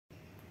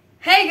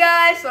Hey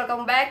guys,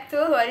 welcome back to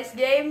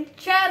rotti'sgame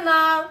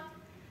channel.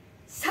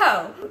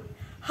 So,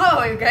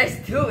 how are you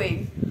guys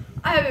doing?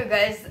 I hope you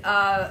guys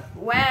are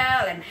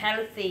well and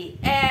healthy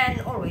and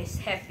always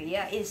happy.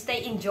 Yeah, and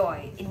stay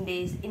enjoy in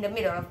the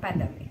middle of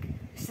pandemic.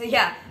 So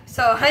yeah,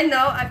 so I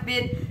know I've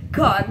been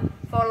gone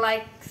for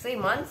like 3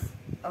 months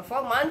or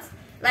 4 months,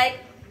 like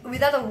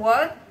without a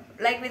word,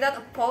 like without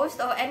a post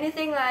or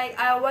anything. Like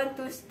I want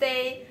to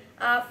stay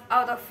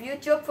out of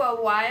YouTube for a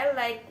while,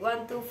 like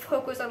want to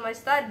focus on my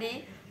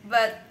study.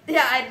 But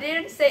yeah, I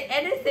didn't say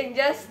anything,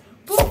 just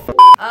poof.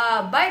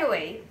 By the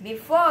way,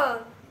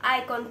 before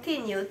I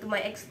continue to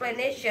my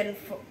explanation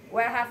for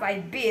where have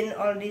I been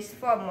all these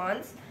 4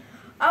 months,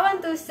 I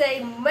want to say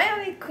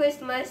Merry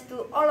Christmas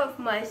to all of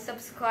my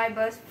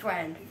subscribers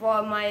friends,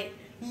 for my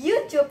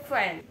YouTube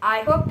friends.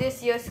 I hope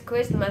this year's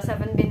Christmas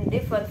haven't been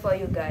different for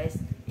you guys.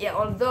 Yeah,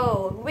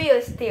 although we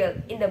are still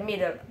in the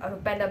middle of a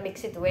pandemic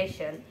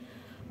situation,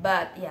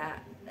 but yeah,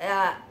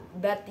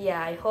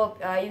 I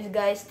hope you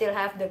guys still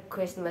have the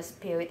Christmas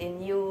spirit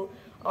in you,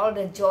 all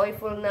the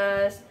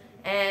joyfulness,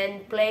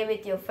 and play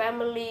with your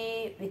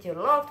family, with your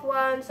loved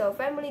ones, or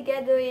family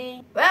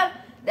gathering. Well,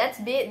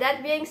 that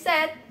being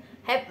said,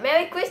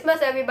 Merry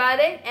Christmas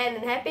everybody,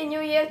 and Happy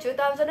New Year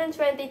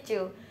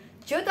 2022.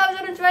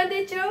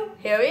 2022,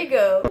 here we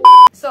go.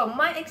 So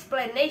my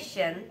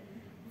explanation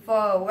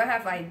for where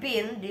have I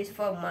been these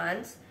 4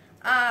 months.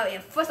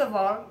 First of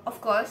all, of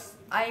course,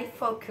 I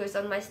focus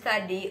on my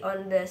study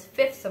on the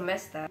 5th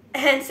semester.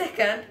 And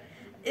second,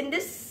 in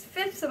this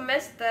 5th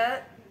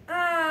semester,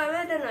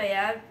 I don't know,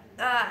 yeah,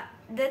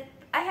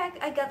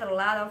 I got a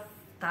lot of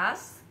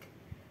tasks,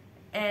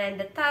 and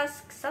the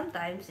task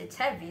sometimes it's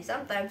heavy,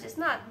 sometimes it's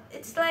not.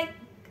 It's like,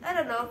 I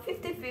don't know,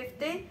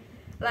 50-50.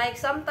 Like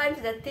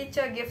sometimes the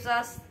teacher gives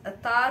us a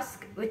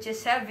task which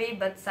is heavy,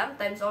 but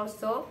sometimes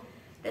also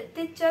the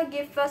teacher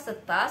gives us a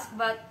task,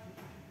 but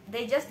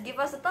they just give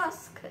us a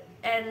task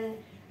and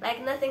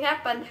like nothing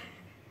happened.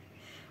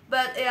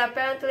 But yeah,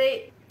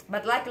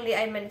 but luckily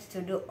I managed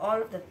to do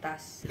all of the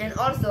tasks. And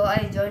also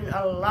I joined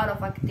a lot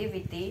of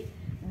activity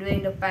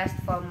during the past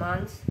 4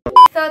 months.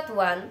 Third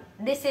one,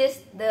 this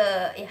is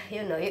the,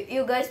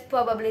 you guys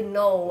probably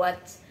know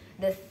what's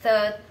the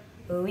third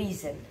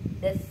reason.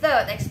 The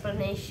third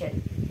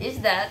explanation is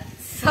that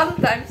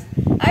sometimes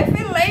I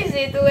feel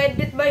lazy to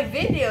edit my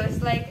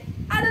videos. Like,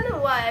 I don't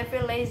know why I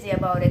feel lazy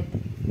about it,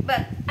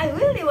 but I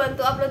really want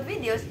to upload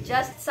videos.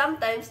 Just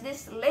sometimes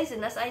this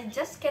laziness, I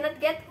just cannot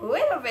get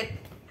rid of it.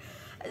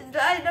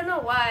 I don't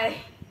know why,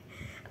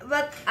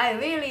 but I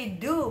really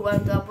do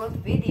want to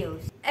upload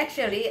videos.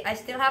 Actually, I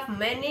still have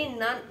many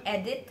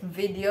non-edit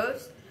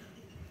videos,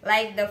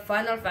 like the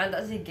Final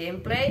Fantasy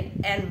gameplay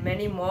and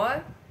many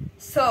more.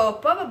 So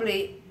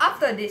probably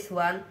after this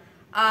one,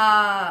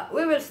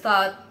 we will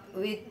start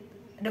with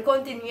the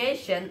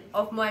continuation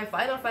of my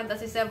Final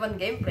Fantasy 7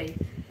 gameplay.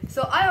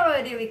 So I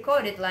already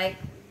recorded like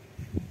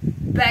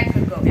past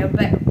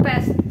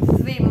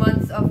 3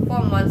 months or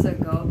 4 months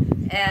ago,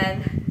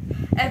 and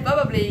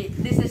probably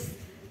this is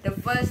the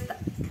first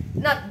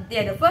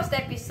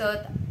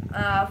episode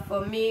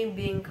for me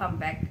being come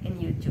back in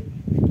YouTube.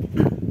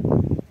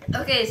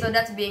 Okay, so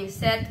that's being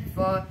said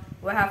for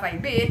where have I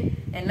been,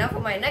 and now for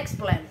my next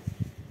plan.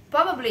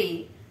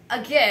 Probably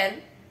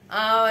again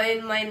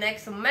in my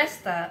next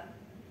semester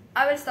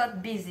I will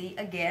start busy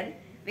again,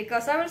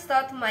 because I will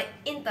start my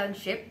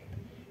internship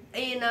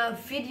in a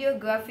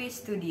videography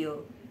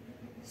studio.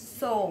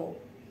 So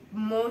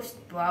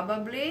most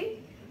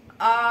probably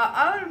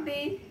I will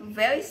be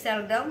very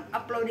seldom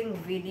uploading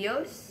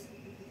videos.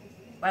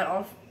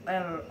 Well,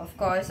 of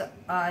course,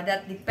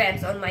 that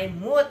depends on my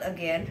mood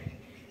again.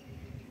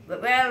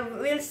 But well,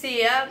 we'll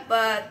see, yeah.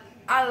 But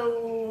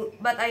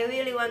I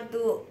really want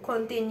to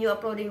continue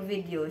uploading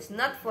videos,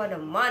 not for the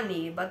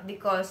money, but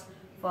because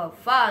for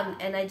fun,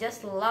 and I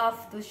just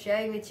love to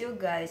share with you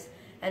guys,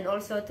 and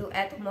also to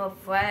add more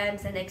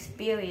friends and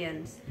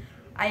experience.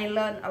 I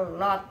learn a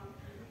lot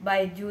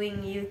by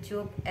doing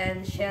YouTube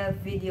and share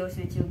videos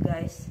with you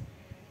guys.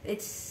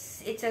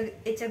 It's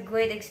a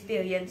great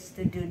experience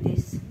to do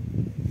this.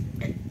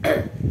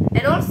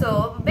 And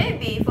also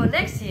maybe for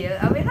next year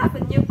I will have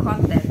a new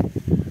content.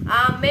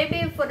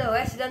 Maybe for the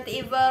Resident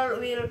Evil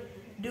we'll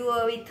do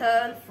a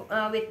return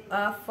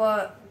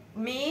for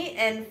me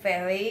and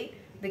Ferry,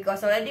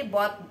 because I already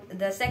bought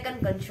the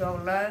second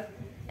controller,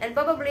 and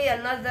probably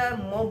another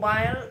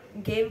mobile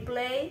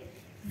gameplay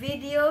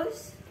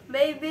videos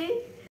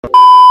maybe.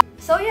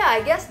 So yeah,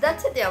 I guess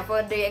that's it, yeah,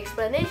 for the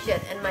explanation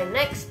and my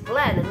next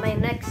plan and my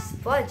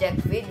next project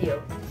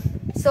video.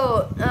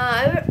 So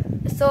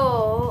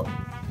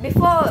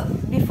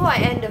before I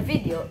end the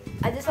video,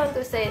 I just want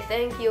to say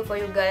thank you for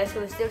you guys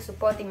who are still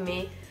supporting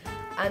me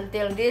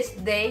until this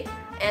day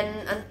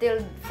and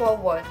until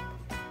forward.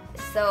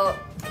 So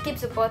keep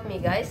support me,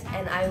 guys,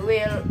 and I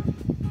will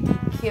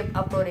keep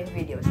uploading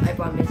videos, I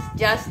promise.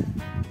 Just,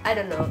 I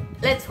don't know,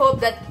 let's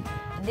hope that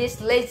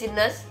this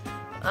laziness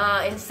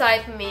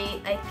inside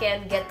me, I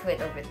can get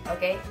rid of it,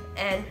 okay?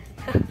 And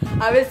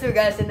I will see you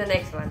guys in the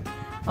next one.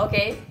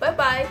 Okay, bye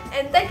bye,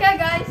 and take care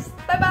guys,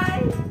 bye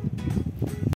bye.